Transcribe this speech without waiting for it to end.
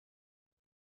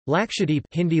Lakshadweep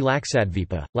Hindi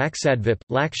Lakshadweepa, Lakshadweep,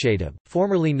 Lakshadweep,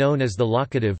 formerly known as the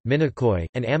Lakshadweep, Minicoy,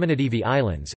 and Amanadevi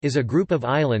Islands, is a group of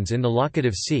islands in the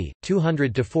Lakshadweep Sea,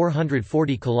 200 to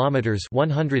 440 kilometers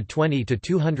 (120 to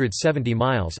 270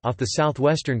 miles) off the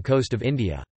southwestern coast of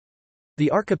India.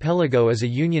 The archipelago is a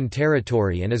union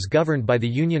territory and is governed by the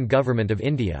Union Government of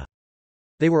India.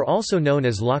 They were also known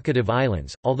as Lakshadweep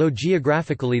Islands, although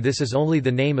geographically this is only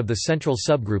the name of the central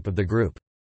subgroup of the group.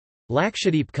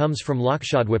 Lakshadweep comes from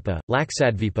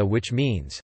Lakshadweepa, which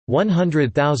means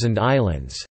 100,000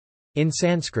 islands in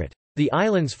Sanskrit. The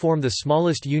islands form the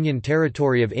smallest union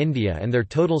territory of India and their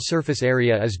total surface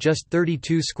area is just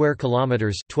 32 square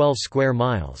kilometers, 12 square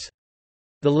miles.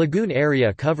 The lagoon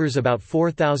area covers about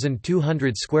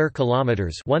 4,200 square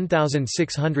kilometers,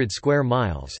 1,600 square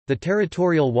miles. The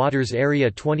territorial waters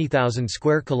area 20,000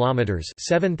 square kilometers,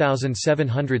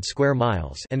 7,700 square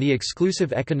miles, and the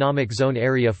exclusive economic zone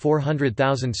area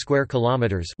 400,000 square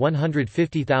kilometers,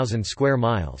 150,000 square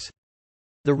miles.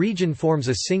 The region forms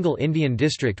a single Indian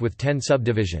district with 10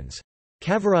 subdivisions.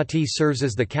 Kavaratti serves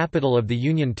as the capital of the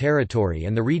Union Territory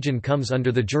and the region comes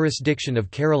under the jurisdiction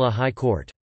of Kerala High Court.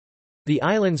 The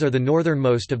islands are the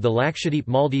northernmost of the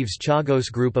Lakshadweep-Maldives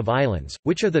Chagos group of islands,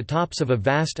 which are the tops of a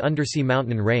vast undersea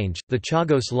mountain range, the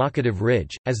Chagos-Lakshadweep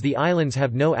Ridge. As the islands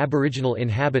have no aboriginal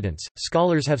inhabitants,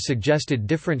 scholars have suggested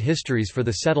different histories for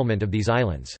the settlement of these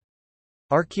islands.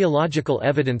 Archaeological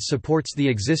evidence supports the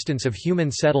existence of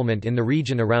human settlement in the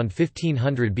region around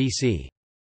 1500 BC.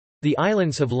 The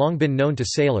islands have long been known to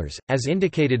sailors, as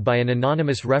indicated by an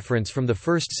anonymous reference from the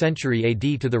 1st century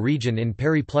AD to the region in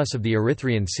Periplus of the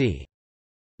Erythraean Sea.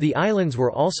 The islands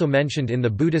were also mentioned in the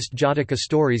Buddhist Jataka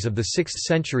stories of the 6th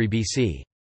century BC.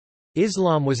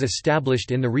 Islam was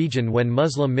established in the region when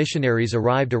Muslim missionaries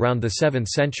arrived around the 7th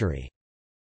century.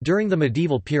 During the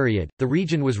medieval period, the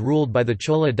region was ruled by the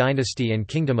Chola dynasty and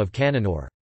Kingdom of Cananor.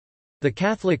 The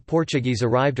Catholic Portuguese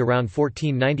arrived around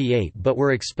 1498 but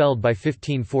were expelled by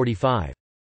 1545.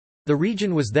 The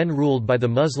region was then ruled by the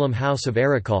Muslim House of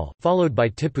Arakal, followed by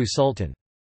Tipu Sultan.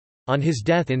 On his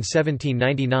death in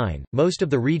 1799, most of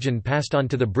the region passed on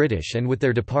to the British and with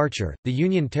their departure, the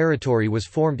Union Territory was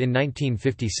formed in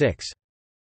 1956.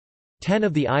 10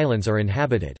 of the islands are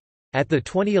inhabited. At the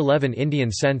 2011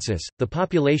 Indian census, the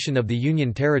population of the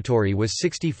Union Territory was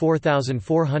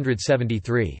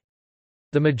 64,473.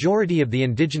 The majority of the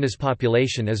indigenous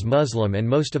population is Muslim and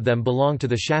most of them belong to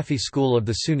the Shafi school of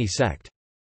the Sunni sect.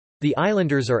 The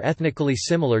islanders are ethnically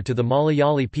similar to the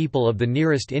Malayali people of the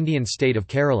nearest Indian state of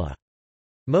Kerala.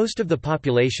 Most of the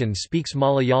population speaks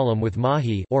Malayalam with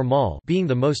Mahi or Mal being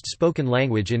the most spoken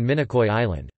language in Minicoy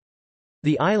Island.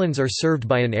 The islands are served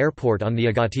by an airport on the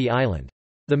Agatti Island.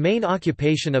 The main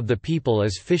occupation of the people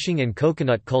is fishing and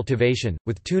coconut cultivation,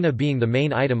 with tuna being the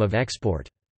main item of export.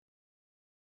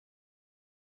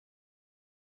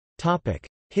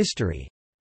 History.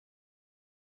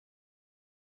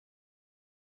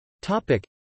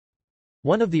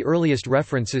 One of the earliest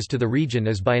references to the region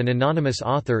is by an anonymous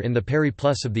author in the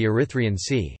Periplus of the Erythraean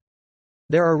Sea.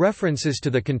 There are references to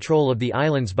the control of the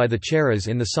islands by the Cheras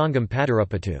in the Sangam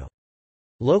Padarupattu.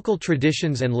 Local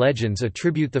traditions and legends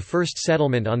attribute the first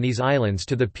settlement on these islands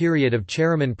to the period of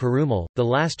Cheraman Perumal, the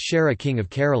last Chera king of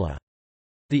Kerala.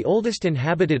 The oldest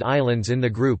inhabited islands in the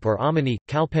group are Amani,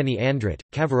 Kalpeni Andrat,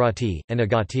 Kavaratti, and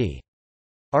Agatti.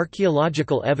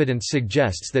 Archaeological evidence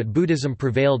suggests that Buddhism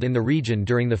prevailed in the region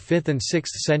during the 5th and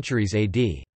 6th centuries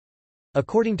AD.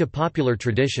 According to popular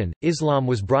tradition, Islam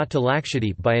was brought to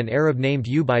Lakshadweep by an Arab named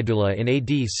Ubaidullah in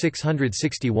AD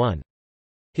 661.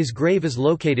 His grave is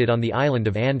located on the island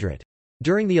of Andrat.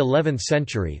 During the 11th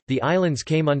century, the islands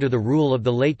came under the rule of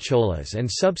the late Cholas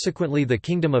and subsequently the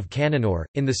Kingdom of Cananor.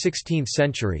 In the 16th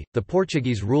century, the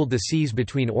Portuguese ruled the seas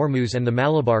between Ormuz and the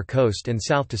Malabar coast and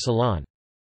south to Ceylon.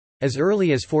 As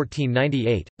early as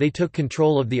 1498, they took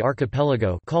control of the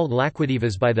archipelago called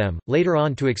Lakshadweep by them, later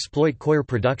on to exploit coir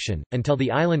production, until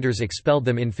the islanders expelled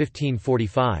them in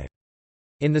 1545.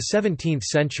 In the 17th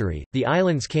century, the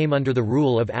islands came under the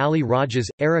rule of Ali Rajas,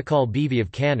 Arakal Bivi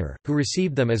of Kannur, who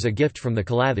received them as a gift from the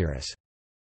Kalathiris.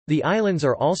 The islands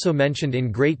are also mentioned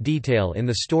in great detail in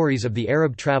the stories of the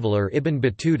Arab traveller Ibn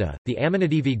Battuta. The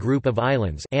Amanadevi group of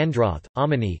islands Androth,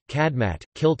 Amani, Kadmat,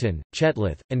 Kiltan,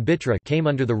 Chetlith, and Bitra came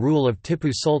under the rule of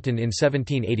Tipu Sultan in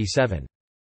 1787.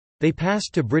 They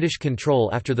passed to British control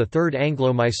after the Third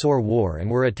Anglo-Mysore War and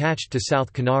were attached to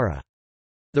South Kanara.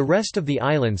 The rest of the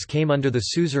islands came under the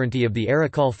suzerainty of the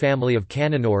Arakal family of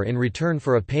Cananor in return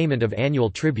for a payment of annual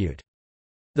tribute.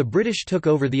 The British took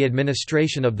over the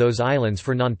administration of those islands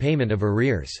for non-payment of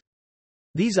arrears.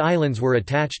 These islands were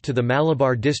attached to the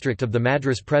Malabar district of the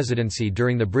Madras Presidency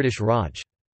during the British Raj.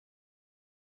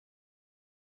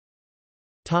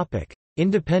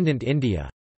 Independent India.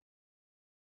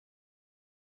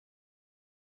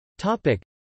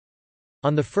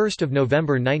 On 1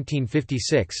 November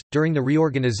 1956, during the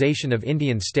reorganisation of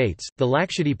Indian states, the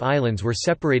Lakshadweep Islands were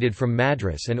separated from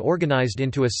Madras and organised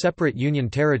into a separate union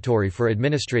territory for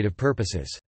administrative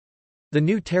purposes. The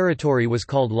new territory was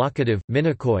called Lakshadweep,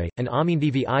 Minicoy, and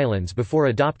Amindivi Islands before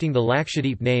adopting the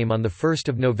Lakshadweep name on 1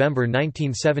 November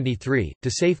 1973, to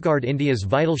safeguard India's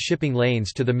vital shipping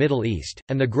lanes to the Middle East,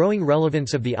 and the growing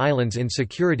relevance of the islands in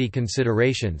security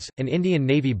considerations. An Indian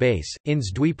Navy base,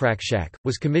 INS Dweeprakshak,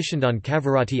 was commissioned on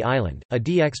Kavarati Island. A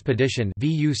D-expedition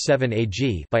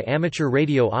VU-7AG by amateur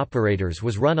radio operators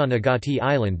was run on Agati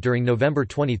Island during November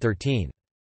 2013.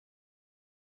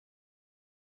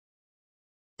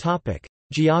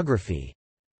 Geography.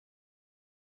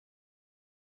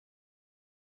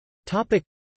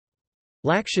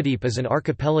 Lakshadweep is an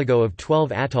archipelago of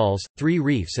 12 atolls, 3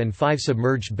 reefs and 5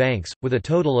 submerged banks, with a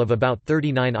total of about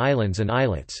 39 islands and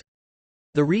islets.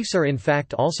 The reefs are in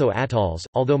fact also atolls,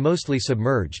 although mostly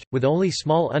submerged, with only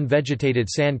small unvegetated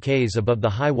sand cays above the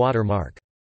high water mark.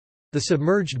 The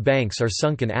submerged banks are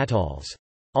sunken atolls.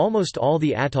 Almost all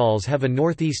the atolls have a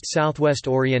northeast-southwest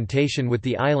orientation, with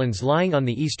the islands lying on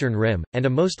the eastern rim, and a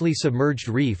mostly submerged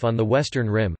reef on the western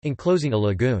rim, enclosing a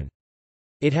lagoon.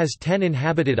 It has 10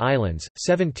 inhabited islands,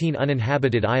 17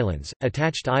 uninhabited islands,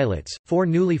 attached islets, 4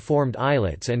 newly formed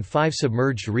islets and 5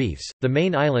 submerged reefs. The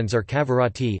main islands are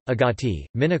Kavarati, Agati,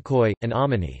 Minicoy, and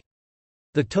Amini.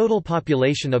 The total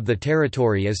population of the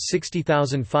territory is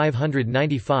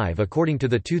 60,595 according to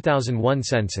the 2001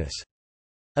 census.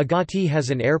 Agati has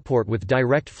an airport with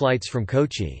direct flights from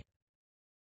Kochi.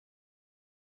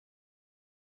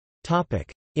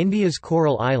 India's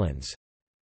Coral Islands.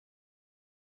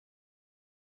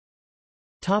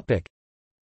 The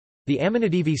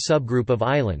Aminidivi subgroup of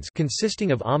islands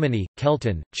consisting of Amini,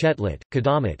 Kelton, Chetlat,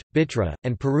 Kadamat, Bitra,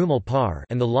 and Perumal Par,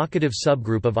 and the Lakshadweep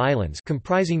subgroup of islands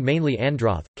comprising mainly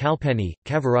Androth, Kalpeni,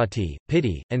 Kavarati,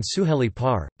 Piti, and Suheli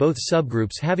Par, both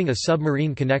subgroups having a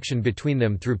submarine connection between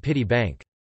them through Piti Bank.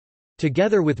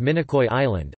 Together with Minicoy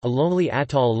Island, a lonely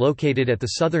atoll located at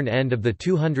the southern end of the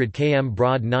 200 km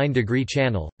broad 9-degree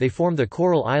channel, they form the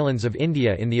Coral Islands of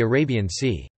India in the Arabian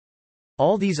Sea.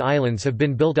 All these islands have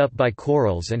been built up by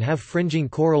corals and have fringing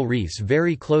coral reefs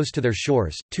very close to their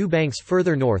shores. 2 banks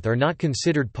further north are not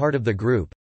considered part of the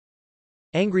group.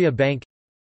 Angria Bank,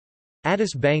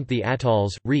 Addis Bank. The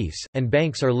atolls, reefs, and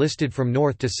banks are listed from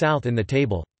north to south in the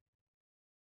table.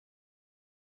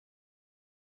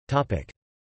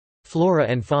 Flora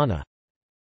and fauna.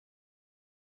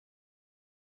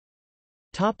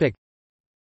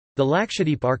 The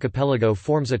Lakshadweep archipelago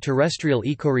forms a terrestrial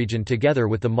ecoregion together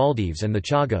with the Maldives and the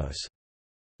Chagos.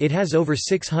 It has over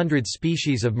 600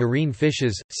 species of marine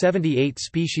fishes, 78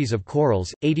 species of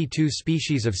corals, 82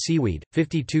 species of seaweed,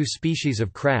 52 species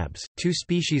of crabs, 2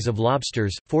 species of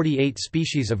lobsters, 48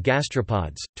 species of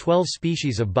gastropods, 12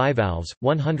 species of bivalves,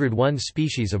 101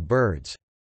 species of birds.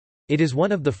 It is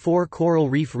one of the 4 coral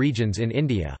reef regions in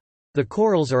India. The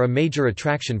corals are a major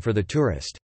attraction for the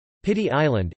tourist. Piti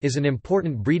Island is an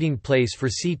important breeding place for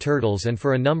sea turtles and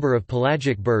for a number of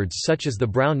pelagic birds such as the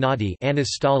brown noddy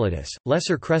Anis stolidus,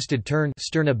 lesser crested tern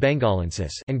Sterna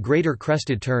bengalensis, and greater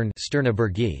crested tern Sterna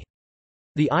bergi.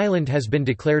 The island has been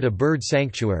declared a bird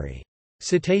sanctuary.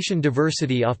 Cetacean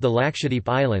diversity off the Lakshadweep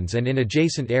Islands and in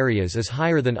adjacent areas is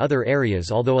higher than other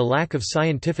areas, although a lack of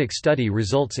scientific study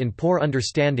results in poor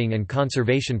understanding and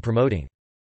conservation promoting.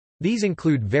 These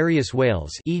include various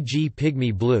whales, e.g.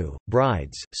 pygmy blue,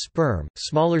 brides, sperm,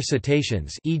 smaller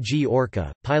cetaceans, e.g.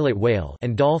 orca, pilot whale,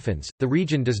 and dolphins. The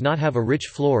region does not have a rich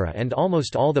flora and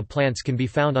almost all the plants can be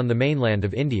found on the mainland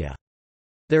of India.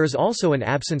 There is also an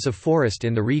absence of forest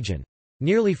in the region.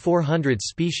 Nearly 400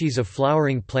 species of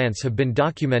flowering plants have been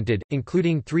documented,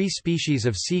 including 3 species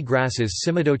of sea grasses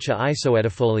Cymodocea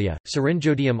isoetifolia,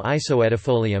 Syringodium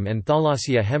isoetifolium and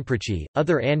Thalassia hemprichi,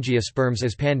 other angiosperms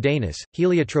as Pandanus,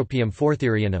 Heliotropium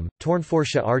fortherianum,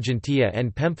 Tournfortia argentea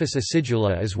and Pemphis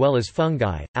acidula, as well as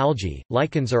fungi, algae,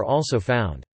 lichens are also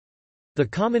found. The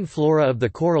common flora of the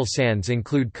coral sands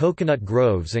include coconut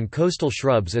groves and coastal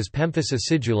shrubs as Pemphis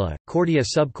acidula, Cordia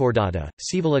subcordata,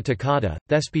 Scaevola toccata,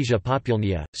 Thespesia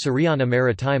populnea, Cereana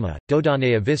maritima,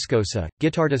 Dodanea viscosa,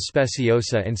 Guittarda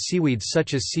speciosa and seaweeds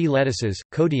such as sea lettuces,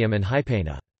 Codium and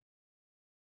Hypena.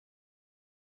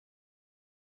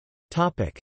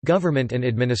 Government and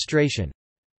administration.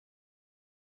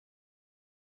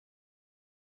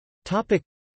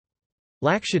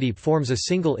 Lakshadweep forms a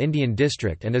single Indian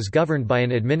district and is governed by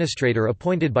an administrator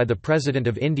appointed by the President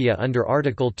of India under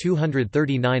Article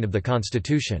 239 of the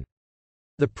Constitution.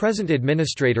 The present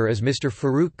administrator is Mr.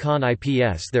 Farooq Khan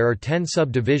IPS. There are 10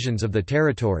 subdivisions of the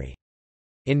territory.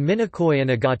 In Minicoy and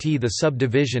Agatti the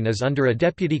subdivision is under a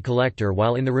deputy collector,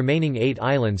 while in the remaining 8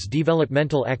 islands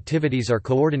developmental activities are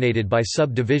coordinated by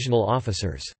subdivisional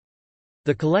officers.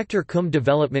 The Collector cum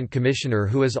Development Commissioner,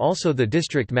 who is also the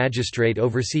district magistrate,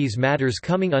 oversees matters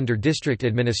coming under district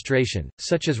administration,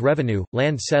 such as revenue,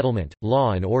 land settlement,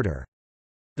 law and order.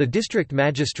 The district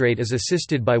magistrate is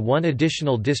assisted by 1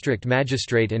 additional district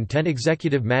magistrate and 10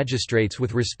 executive magistrates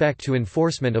with respect to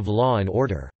enforcement of law and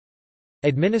order.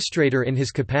 Administrator in his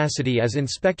capacity as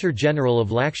Inspector General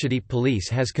of Lakshadweep Police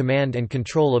has command and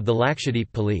control of the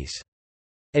Lakshadweep Police.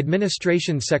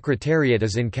 Administration Secretariat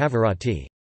is in Kavaratti.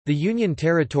 The Union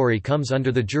Territory comes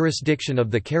under the jurisdiction of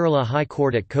the Kerala High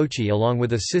Court at Kochi along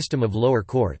with a system of lower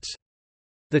courts.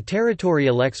 The territory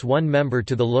elects 1 member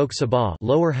to the Lok Sabha,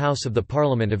 lower house of the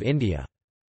Parliament of India.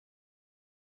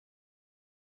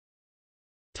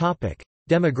 Topic: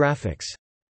 Demographics.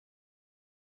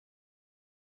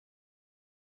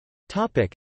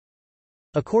 Topic: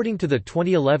 According to the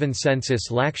 2011 census,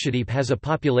 Lakshadweep has a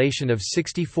population of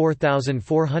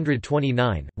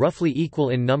 64,429, roughly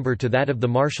equal in number to that of the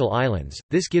Marshall Islands.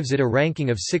 This gives it a ranking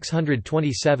of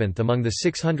 627th among the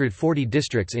 640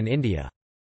 districts in India.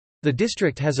 The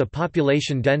district has a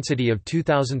population density of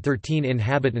 2,013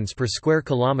 inhabitants per square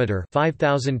kilometre,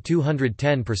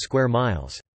 5,210 per square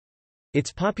miles.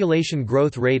 Its population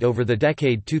growth rate over the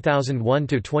decade 2001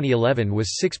 to 2011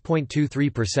 was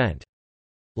 6.23%.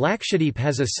 Lakshadweep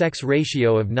has a sex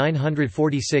ratio of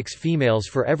 946 females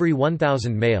for every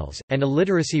 1,000 males, and a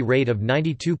literacy rate of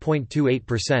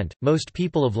 92.28%. Most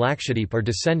people of Lakshadweep are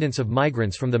descendants of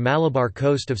migrants from the Malabar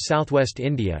coast of southwest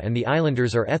India, and the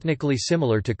islanders are ethnically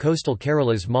similar to coastal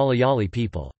Kerala's Malayali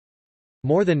people.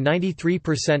 More than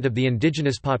 93% of the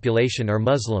indigenous population are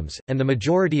Muslims, and the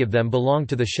majority of them belong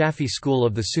to the Shafi school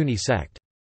of the Sunni sect.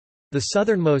 The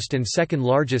southernmost and second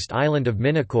largest island of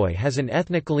Minicoy has an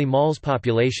ethnically Mal's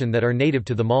population that are native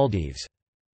to the Maldives.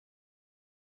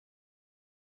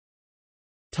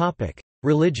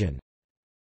 Religion.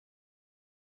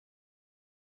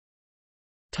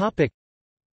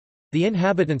 The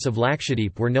inhabitants of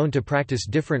Lakshadweep were known to practice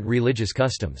different religious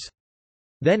customs.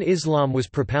 Then Islam was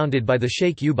propounded by the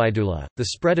Sheikh Ubaidullah. The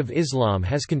spread of Islam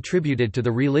has contributed to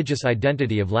the religious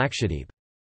identity of Lakshadweep.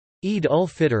 Eid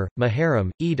ul-Fitr,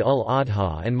 Muharram, Eid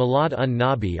ul-Adha and Milad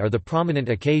un-Nabi are the prominent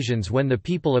occasions when the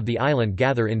people of the island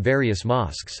gather in various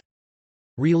mosques.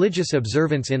 Religious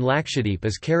observance in Lakshadweep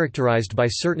is characterized by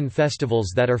certain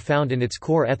festivals that are found in its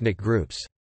core ethnic groups.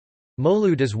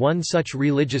 Molud is one such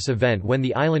religious event when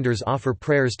the islanders offer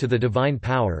prayers to the divine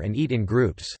power and eat in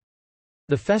groups.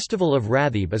 The festival of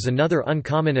Rathib is another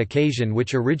uncommon occasion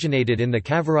which originated in the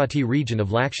Kavaratti region of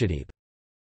Lakshadweep.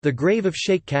 The grave of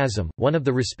Sheikh Kazim, one of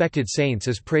the respected saints,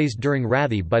 is praised during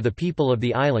Rathib by the people of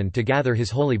the island to gather his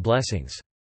holy blessings.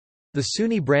 The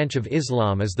Sunni branch of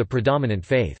Islam is the predominant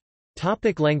faith.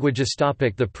 Languages.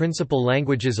 The principal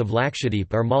languages of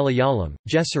Lakshadweep are Malayalam,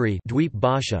 Jesari, Dweep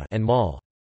Bhasha, and Mal.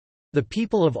 The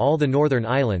people of all the northern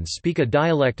islands speak a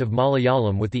dialect of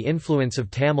Malayalam with the influence of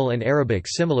Tamil and Arabic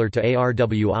similar to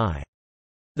Arwi.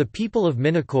 The people of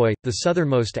Minicoy, the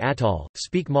southernmost atoll,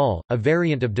 speak Mal, a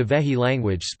variant of Dhivehi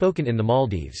language spoken in the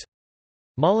Maldives.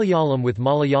 Malayalam with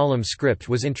Malayalam script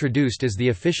was introduced as the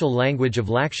official language of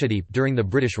Lakshadweep during the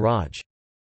British Raj.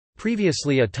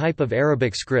 Previously a type of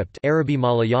Arabic script Arabi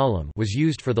Malayalam was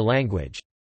used for the language.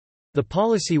 The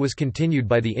policy was continued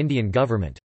by the Indian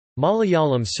government.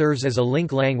 Malayalam serves as a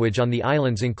link language on the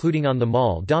islands including on the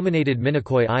Mal-dominated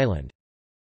Minicoy Island.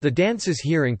 The dances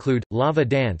here include, lava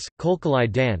dance,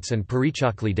 Kolkalai dance and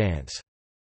Parichakli dance.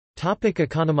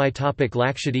 Economy.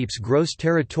 Lakshadweep's gross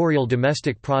territorial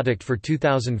domestic product for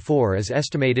 2004 is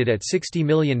estimated at $60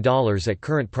 million at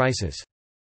current prices.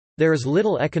 There is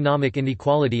little economic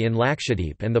inequality in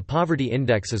Lakshadweep and the poverty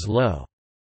index is low.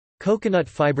 Coconut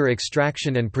fiber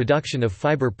extraction and production of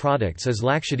fiber products is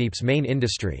Lakshadweep's main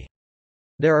industry.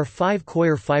 There are 5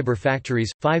 coir fiber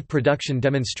factories, 5 production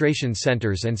demonstration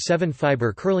centres and 7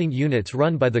 fiber curling units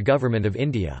run by the Government of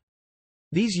India.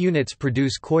 These units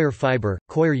produce coir fiber,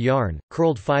 coir yarn,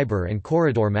 curled fiber and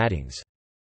corridor mattings.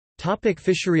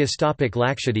 Fisheries.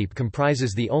 Lakshadweep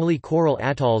comprises the only coral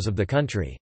atolls of the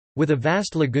country. With a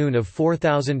vast lagoon of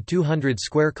 4,200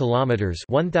 square kilometers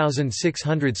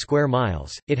 (1,600 square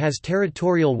miles), it has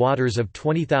territorial waters of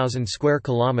 20,000 square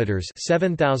kilometers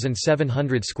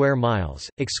 (7,700 square miles),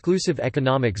 exclusive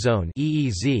economic zone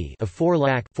 (EEZ) of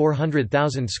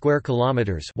 4,400,000 square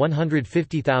kilometers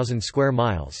 (150,000 square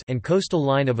miles), and coastal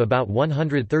line of about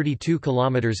 132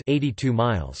 kilometers (82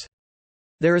 miles).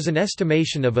 There is an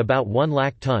estimation of about 1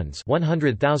 lakh tons,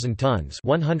 100,000 tons,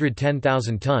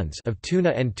 110,000 tons of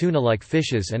tuna and tuna-like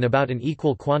fishes and about an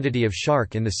equal quantity of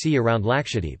shark in the sea around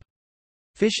Lakshadweep.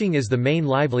 Fishing is the main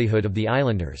livelihood of the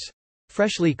islanders.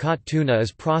 Freshly caught tuna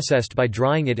is processed by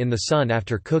drying it in the sun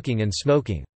after cooking and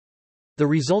smoking. The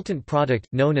resultant product,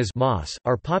 known as mas,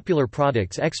 are popular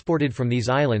products exported from these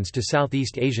islands to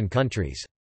Southeast Asian countries.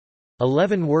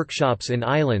 11 workshops in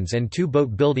islands and 2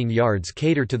 boat-building yards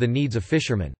cater to the needs of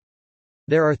fishermen.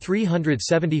 There are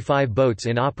 375 boats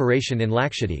in operation in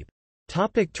Lakshadweep.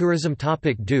 Tourism.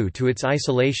 Due to its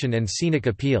isolation and scenic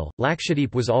appeal,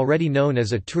 Lakshadweep was already known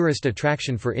as a tourist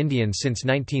attraction for Indians since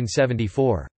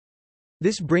 1974.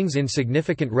 This brings in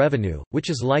significant revenue,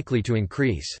 which is likely to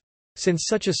increase. Since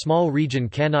such a small region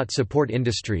cannot support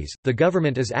industries, the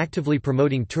government is actively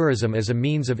promoting tourism as a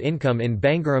means of income in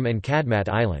Bangaram and Kadmat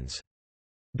Islands.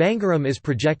 Bangaram is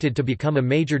projected to become a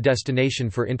major destination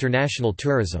for international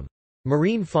tourism.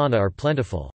 Marine fauna are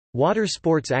plentiful. Water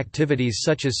sports activities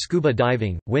such as scuba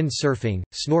diving, wind surfing,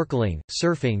 snorkeling,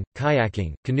 surfing,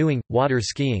 kayaking, canoeing, water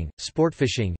skiing,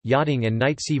 sportfishing, yachting and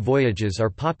night sea voyages are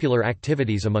popular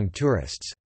activities among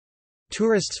tourists.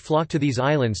 Tourists flock to these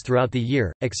islands throughout the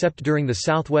year, except during the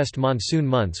southwest monsoon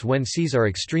months when seas are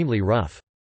extremely rough.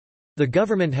 The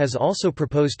government has also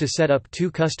proposed to set up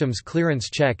 2 customs clearance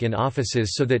check-in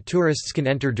offices so that tourists can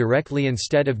enter directly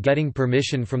instead of getting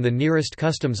permission from the nearest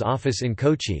customs office in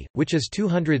Kochi, which is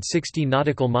 260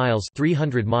 nautical miles,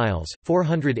 300 miles,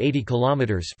 480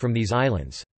 kilometers from these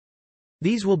islands.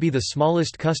 These will be the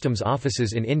smallest customs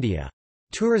offices in India.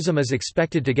 Tourism is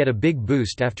expected to get a big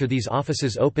boost after these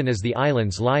offices open as the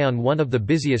islands lie on one of the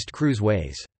busiest cruise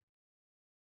ways.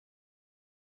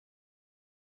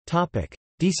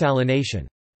 Desalination.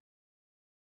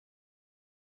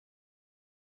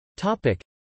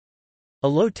 A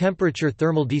low-temperature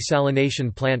thermal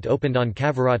desalination plant opened on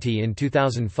Kavaratti in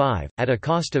 2005, at a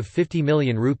cost of 50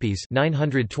 million rupees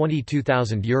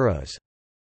 €922,000.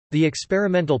 The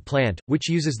experimental plant, which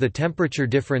uses the temperature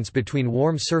difference between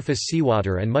warm surface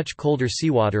seawater and much colder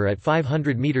seawater at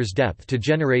 500 meters depth to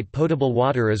generate potable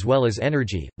water as well as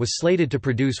energy, was slated to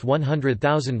produce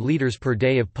 100,000 liters per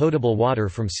day of potable water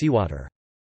from seawater.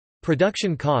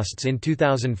 Production costs in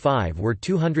 2005 were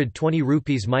 220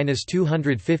 rupees minus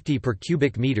 250 per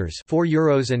cubic meters,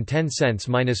 €4.10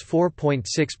 minus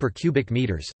 4.6 per cubic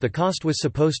meters. The cost was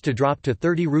supposed to drop to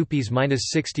 30 rupees minus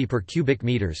 60 per cubic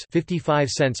meters, 55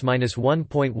 cents minus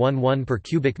 1.11 per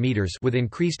cubic meters with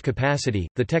increased capacity.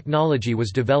 The technology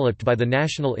was developed by the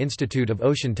National Institute of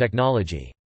Ocean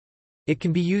Technology. It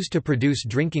can be used to produce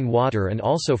drinking water and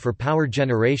also for power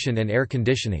generation and air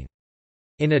conditioning.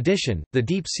 In addition, the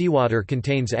deep seawater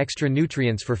contains extra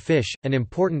nutrients for fish, an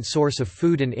important source of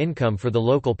food and income for the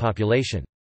local population.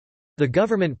 The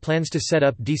government plans to set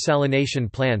up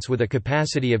desalination plants with a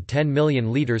capacity of 10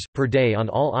 million liters per day on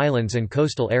all islands and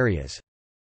coastal areas.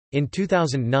 In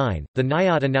 2009, the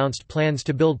NIOT announced plans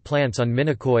to build plants on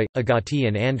Minicoy, Agatti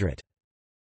and Andrat.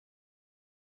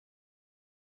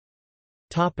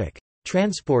 Topic: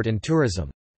 Transport and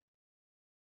tourism.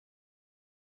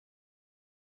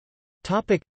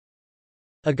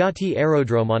 Agatti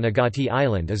Aerodrome on Agatti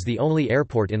Island is the only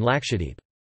airport in Lakshadweep.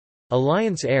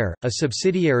 Alliance Air, a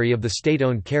subsidiary of the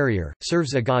state-owned carrier,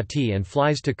 serves Agatti and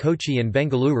flies to Kochi and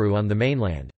Bengaluru on the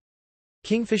mainland.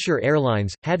 Kingfisher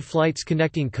Airlines had flights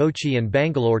connecting Kochi and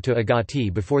Bangalore to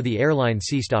Agatti before the airline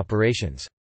ceased operations.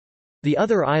 The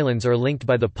other islands are linked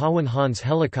by the Pawan Hans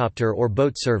helicopter or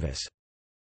boat service.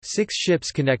 6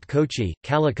 ships connect Kochi,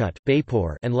 Calicut,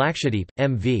 Baipur, and Lakshadweep.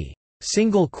 MV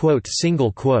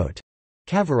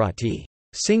Kavaratti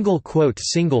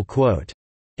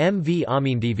MV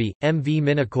Amindivi, MV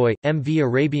Minicoy, MV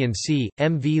Arabian Sea,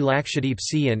 MV Lakshadweep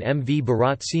Sea and MV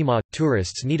Bharat Seema.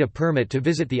 Tourists need a permit to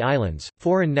visit the islands.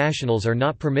 Foreign nationals are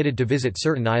not permitted to visit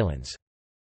certain islands.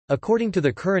 According to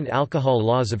the current alcohol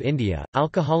laws of India,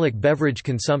 alcoholic beverage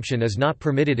consumption is not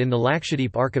permitted in the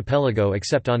Lakshadweep archipelago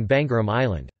except on Bangaram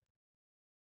Island.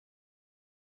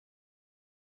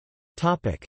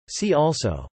 See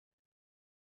also: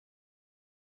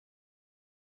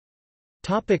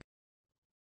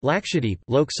 Lakshadweep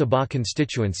Lok Sabha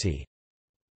constituency,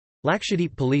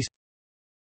 Lakshadweep Police,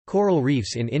 Coral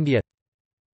reefs in India.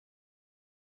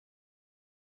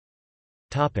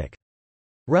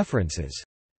 References.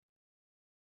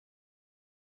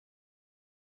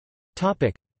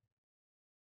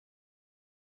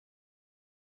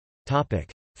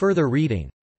 Further reading.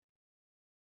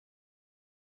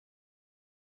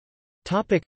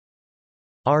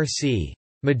 R.C.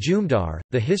 Majumdar,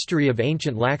 The History of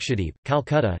Ancient Lakshadweep,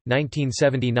 Calcutta,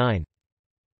 1979.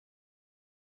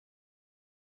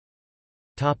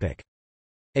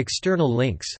 External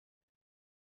links.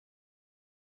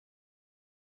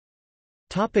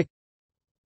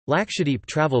 Lakshadweep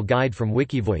travel guide from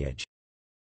Wikivoyage.